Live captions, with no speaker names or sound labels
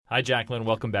Hi, Jacqueline.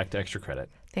 Welcome back to Extra Credit.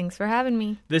 Thanks for having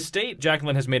me. The state,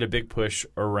 Jacqueline, has made a big push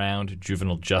around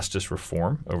juvenile justice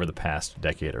reform over the past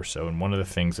decade or so, and one of the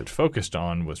things it focused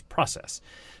on was process.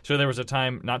 So there was a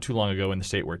time not too long ago in the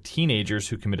state where teenagers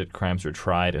who committed crimes were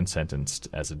tried and sentenced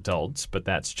as adults, but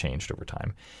that's changed over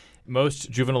time. Most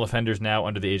juvenile offenders now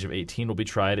under the age of 18 will be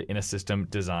tried in a system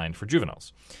designed for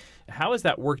juveniles. How has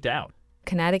that worked out?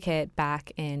 Connecticut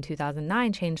back in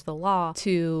 2009 changed the law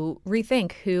to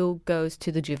rethink who goes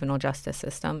to the juvenile justice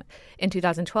system. In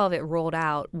 2012, it rolled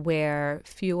out where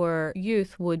fewer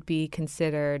youth would be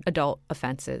considered adult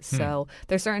offenses. So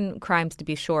there's certain crimes, to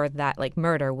be sure, that like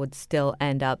murder would still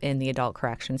end up in the adult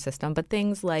correction system. But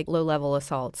things like low-level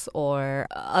assaults or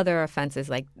other offenses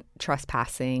like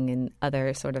trespassing and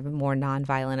other sort of more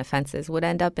nonviolent offenses would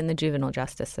end up in the juvenile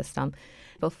justice system.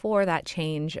 Before that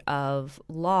change of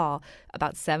law,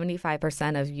 about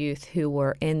 75% of youth who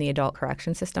were in the adult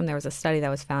correction system, there was a study that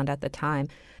was found at the time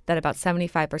that about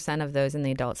 75% of those in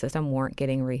the adult system weren't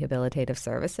getting rehabilitative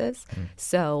services.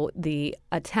 So the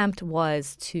attempt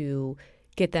was to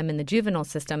get them in the juvenile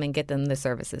system and get them the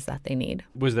services that they need.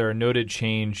 Was there a noted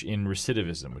change in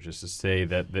recidivism, which is to say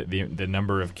that the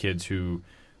number of kids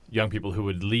young people who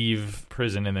would leave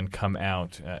prison and then come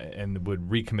out and would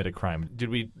recommit a crime? Did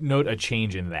we note a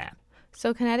change in that?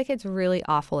 So Connecticut's really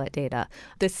awful at data.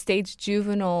 The state's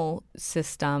juvenile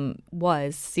system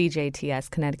was CJTS,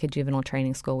 Connecticut Juvenile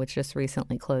Training School, which just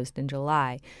recently closed in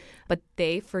July. But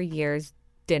they, for years,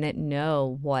 didn't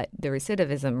know what the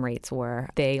recidivism rates were.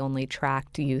 They only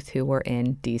tracked youth who were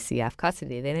in DCF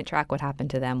custody. They didn't track what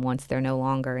happened to them once they're no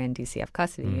longer in DCF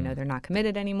custody. They're not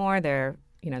committed anymore. They're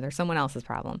someone else's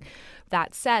problem.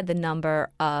 That said, the number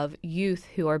of youth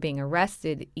who are being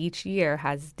arrested each year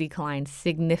has declined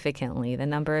significantly. The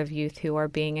number of youth who are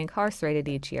being incarcerated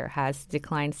each year has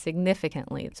declined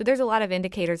significantly. So there's a lot of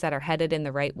indicators that are headed in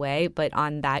the right way, but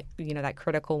on that, that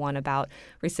critical one about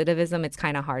recidivism, it's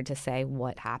kind of hard to say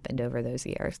what happened over those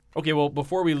years. Okay, well,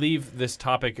 before we leave this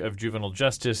topic of juvenile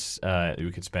justice,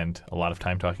 we could spend a lot of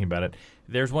time talking about it.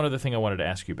 There's one other thing I wanted to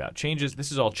ask you about.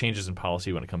 This is all changes in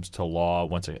policy when it comes to law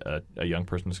once a young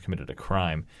person has committed a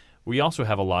crime. We also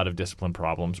have a lot of discipline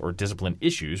problems, or discipline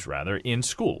issues, rather, in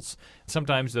schools.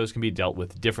 Sometimes those can be dealt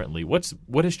with differently.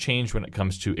 What has changed when it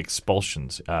comes to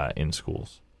expulsions in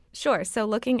schools? Sure. So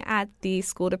looking at the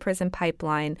school-to-prison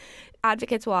pipeline,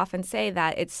 advocates will often say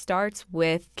that it starts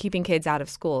with keeping kids out of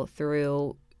school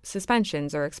through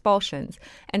suspensions or expulsions.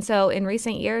 And so in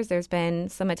recent years, there's been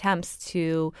some attempts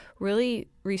to really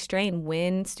restrain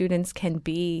when students can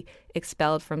be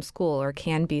expelled from school or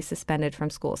can be suspended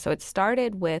from school. So it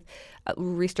started with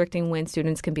restricting when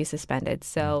students can be suspended.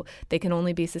 So they can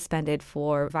only be suspended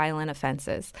for violent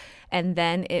offenses. And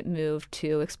then it moved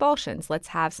to expulsions. Let's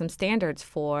have some standards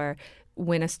for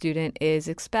when a student is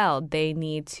expelled. They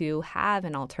need to have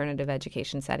an alternative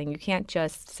education setting. You can't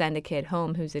just send a kid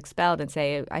home who's expelled and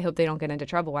say, I hope they don't get into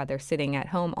trouble while they're sitting at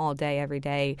home all day, every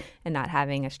day, and not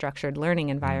having a structured learning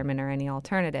environment or any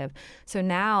alternative. So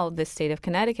now the state of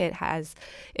Connecticut has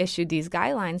issued these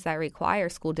guidelines that require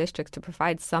school districts to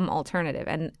provide some alternative,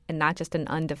 and not just an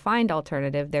undefined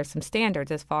alternative. There's some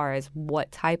standards as far as what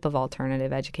type of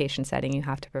alternative education setting you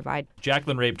have to provide.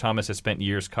 Jacqueline Rabe Thomas has spent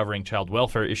years covering child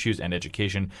welfare issues and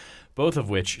education, both of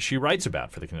which she writes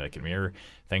about for the Connecticut Mirror.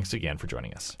 Thanks again for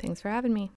joining us. Thanks for having me.